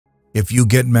If you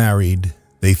get married,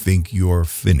 they think you're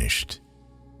finished.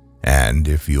 And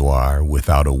if you are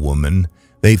without a woman,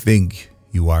 they think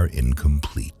you are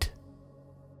incomplete.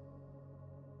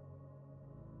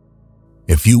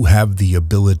 If you have the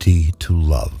ability to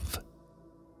love,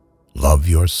 love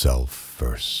yourself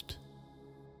first.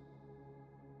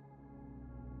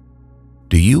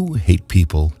 Do you hate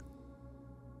people?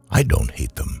 I don't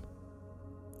hate them.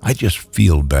 I just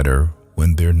feel better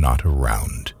when they're not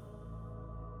around.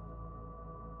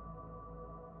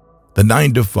 The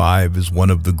 9-to-5 is one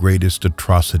of the greatest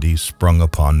atrocities sprung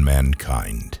upon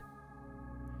mankind.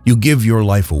 You give your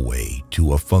life away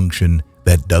to a function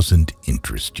that doesn't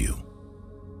interest you.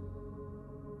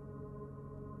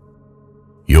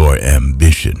 Your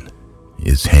ambition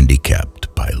is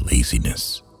handicapped by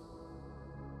laziness.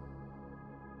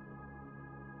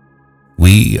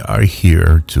 We are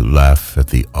here to laugh at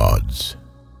the odds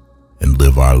and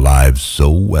live our lives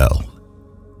so well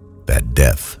that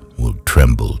death will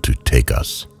tremble to take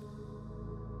us.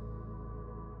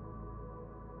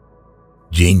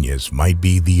 Genius might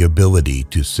be the ability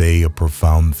to say a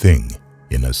profound thing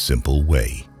in a simple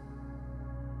way.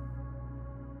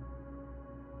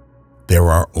 There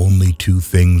are only two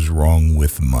things wrong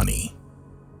with money: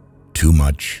 too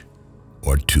much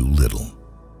or too little.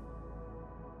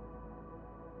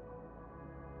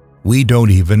 We don't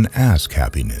even ask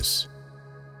happiness,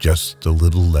 just a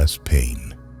little less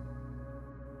pain.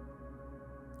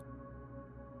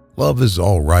 Love is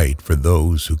all right for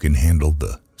those who can handle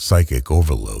the psychic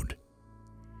overload.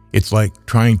 It's like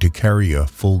trying to carry a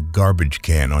full garbage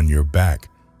can on your back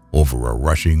over a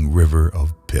rushing river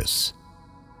of piss.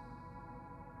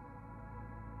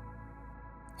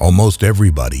 Almost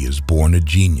everybody is born a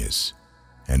genius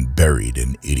and buried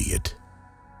an idiot.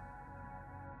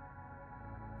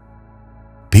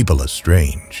 People are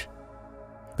strange.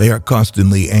 They are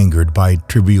constantly angered by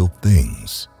trivial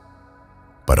things.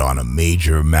 But on a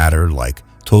major matter like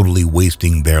totally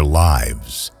wasting their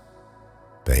lives,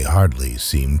 they hardly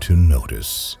seem to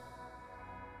notice.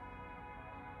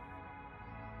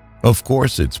 Of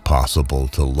course, it's possible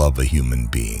to love a human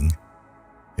being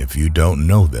if you don't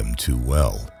know them too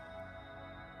well.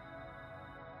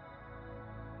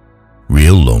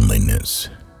 Real loneliness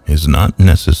is not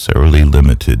necessarily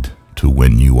limited to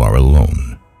when you are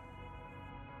alone.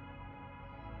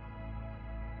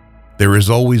 There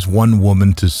is always one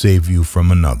woman to save you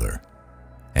from another,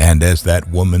 and as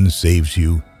that woman saves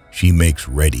you, she makes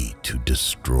ready to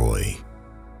destroy.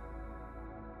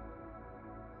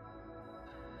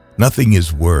 Nothing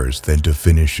is worse than to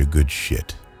finish a good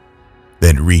shit,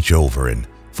 then reach over and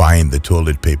find the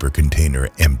toilet paper container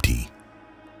empty.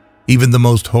 Even the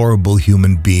most horrible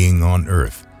human being on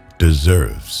earth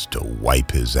deserves to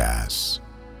wipe his ass.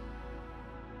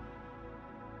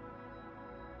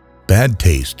 Bad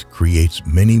taste creates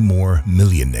many more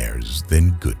millionaires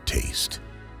than good taste.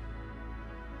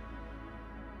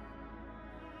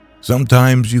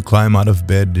 Sometimes you climb out of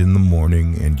bed in the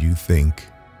morning and you think,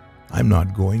 I'm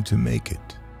not going to make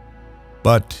it.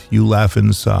 But you laugh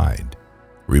inside,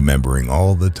 remembering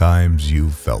all the times you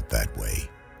felt that way.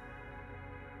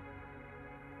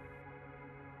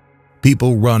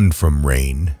 People run from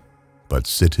rain, but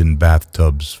sit in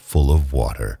bathtubs full of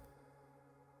water.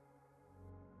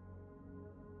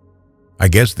 I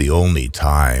guess the only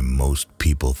time most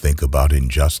people think about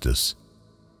injustice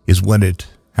is when it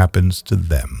happens to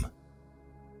them.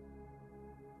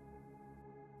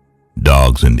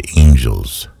 Dogs and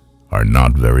angels are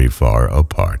not very far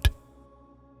apart.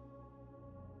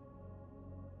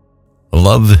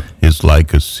 Love is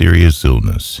like a serious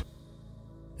illness,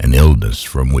 an illness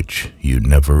from which you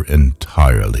never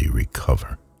entirely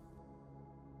recover.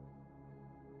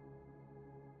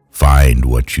 Find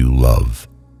what you love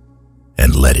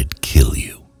and let it kill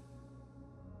you.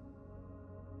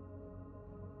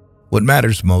 What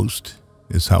matters most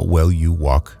is how well you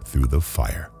walk through the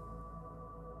fire.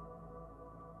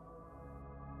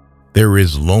 There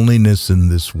is loneliness in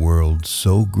this world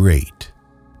so great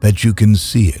that you can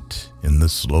see it in the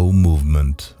slow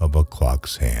movement of a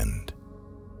clock's hand.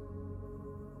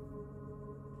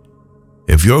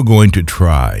 If you're going to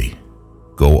try,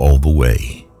 go all the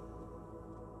way.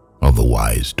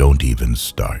 Otherwise, don't even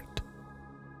start.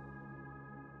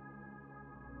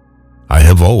 I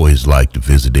have always liked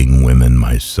visiting women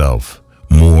myself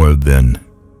more than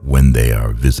when they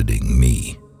are visiting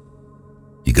me.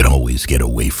 You can always get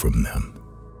away from them.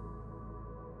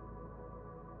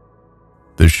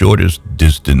 The shortest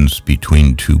distance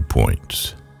between 2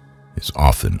 points is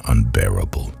often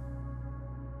unbearable.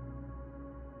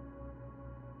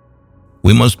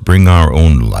 We must bring our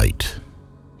own light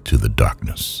to the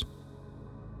darkness.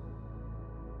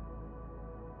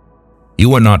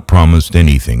 You are not promised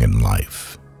anything in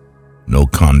life. No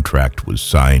contract was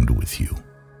signed with you.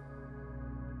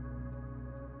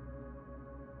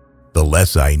 The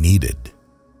less I needed,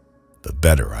 the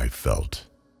better I felt.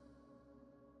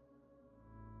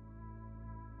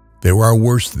 There are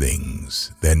worse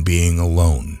things than being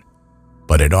alone,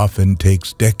 but it often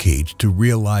takes decades to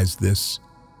realize this,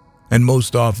 and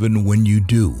most often when you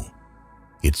do,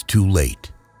 it's too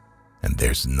late, and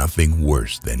there's nothing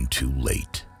worse than too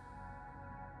late.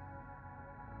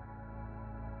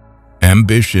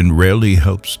 Ambition rarely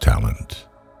helps talent.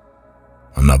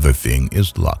 Another thing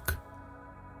is luck.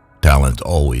 Talent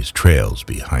always trails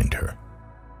behind her.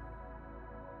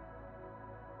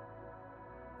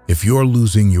 If you're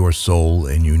losing your soul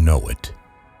and you know it,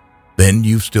 then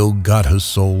you've still got a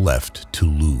soul left to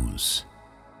lose.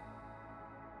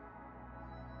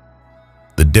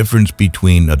 The difference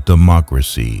between a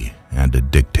democracy and a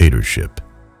dictatorship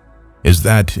is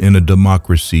that in a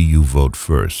democracy you vote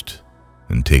first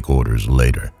and take orders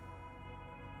later.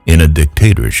 In a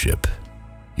dictatorship,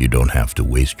 you don't have to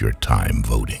waste your time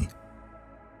voting.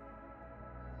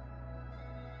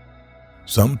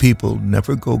 Some people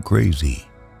never go crazy.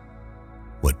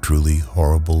 What truly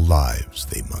horrible lives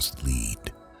they must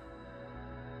lead.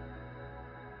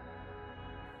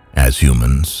 As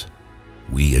humans,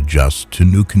 we adjust to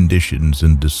new conditions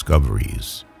and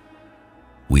discoveries.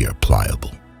 We are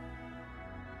pliable.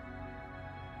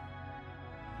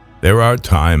 There are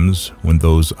times when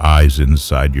those eyes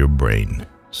inside your brain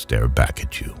stare back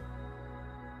at you.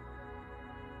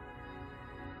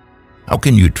 How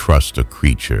can you trust a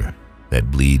creature that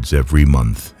bleeds every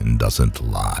month and doesn't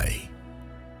lie?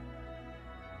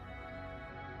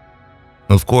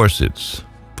 Of course, it's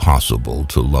possible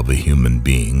to love a human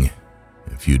being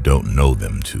if you don't know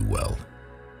them too well.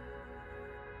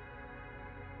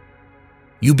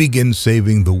 You begin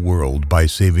saving the world by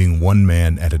saving one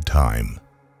man at a time.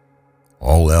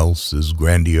 All else is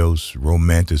grandiose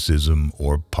romanticism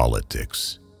or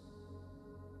politics.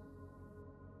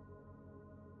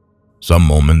 Some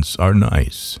moments are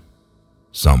nice.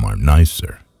 Some are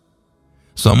nicer.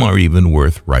 Some are even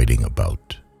worth writing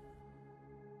about.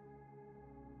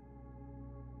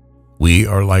 We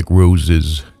are like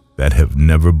roses that have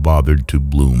never bothered to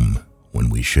bloom when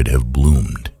we should have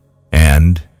bloomed,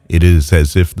 and it is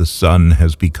as if the sun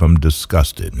has become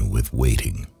disgusted with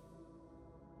waiting.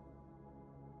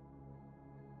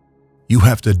 You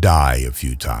have to die a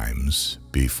few times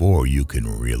before you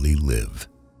can really live.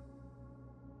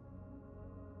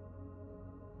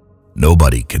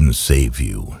 Nobody can save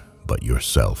you but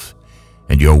yourself,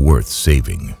 and you're worth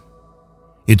saving.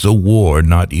 It's a war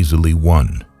not easily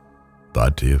won.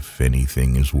 But if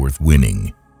anything is worth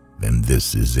winning, then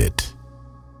this is it.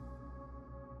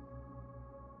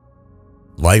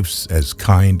 Life's as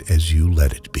kind as you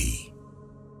let it be.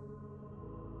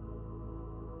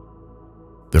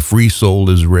 The free soul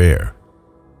is rare,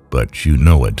 but you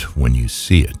know it when you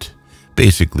see it,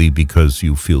 basically because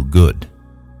you feel good,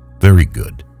 very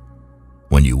good,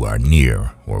 when you are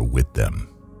near or with them.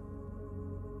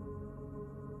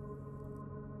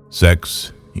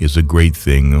 Sex is a great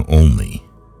thing only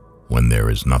when there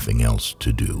is nothing else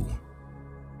to do.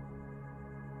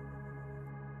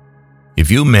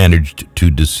 If you managed to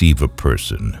deceive a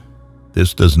person,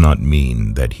 this does not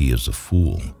mean that he is a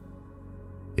fool.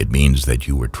 It means that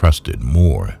you were trusted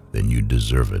more than you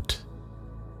deserve it.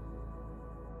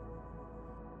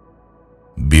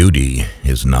 Beauty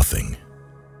is nothing.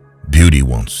 Beauty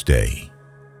won't stay.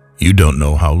 You don't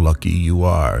know how lucky you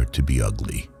are to be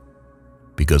ugly.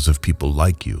 Because if people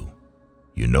like you,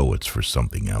 you know it's for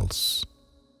something else.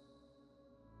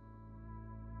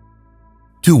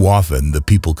 Too often the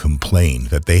people complain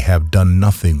that they have done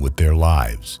nothing with their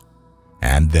lives,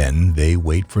 and then they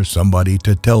wait for somebody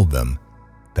to tell them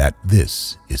that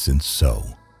this isn't so.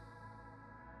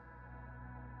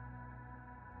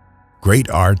 Great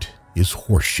art is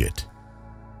horseshit.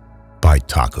 Buy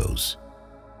tacos.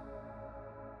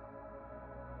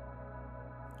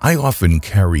 I often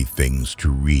carry things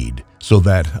to read so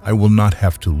that I will not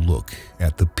have to look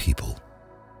at the people.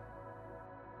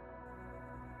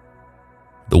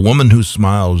 The woman who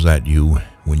smiles at you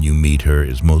when you meet her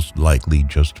is most likely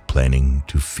just planning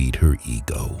to feed her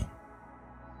ego.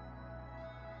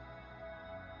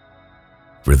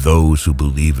 For those who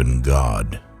believe in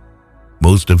God,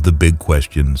 most of the big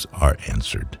questions are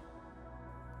answered.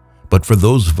 But for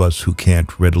those of us who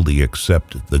can't readily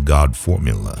accept the God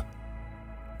formula,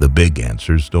 the big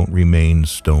answers don't remain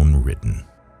stone-written.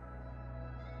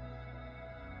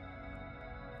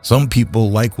 Some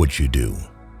people like what you do.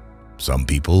 Some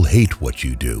people hate what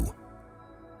you do.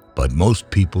 But most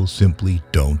people simply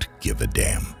don't give a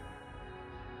damn.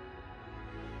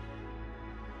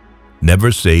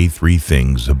 Never say 3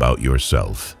 things about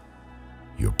yourself: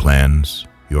 your plans,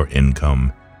 your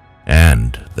income,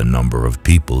 and the number of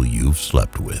people you've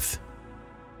slept with.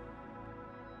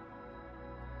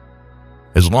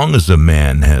 As long as a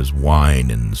man has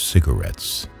wine and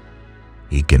cigarettes,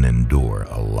 he can endure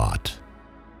a lot.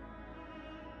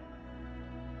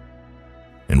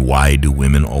 And why do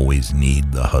women always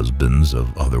need the husbands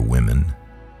of other women?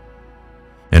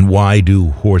 And why do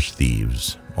horse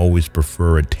thieves always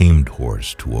prefer a tamed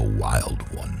horse to a wild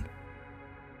one?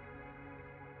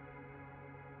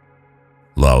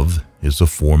 Love is a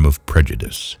form of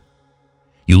prejudice.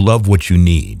 You love what you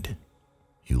need.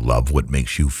 You love what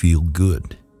makes you feel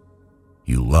good.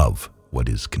 You love what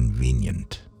is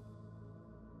convenient.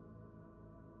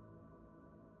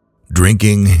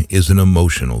 Drinking is an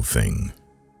emotional thing.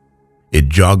 It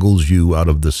joggles you out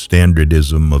of the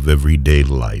standardism of everyday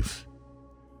life,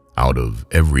 out of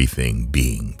everything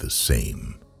being the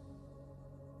same.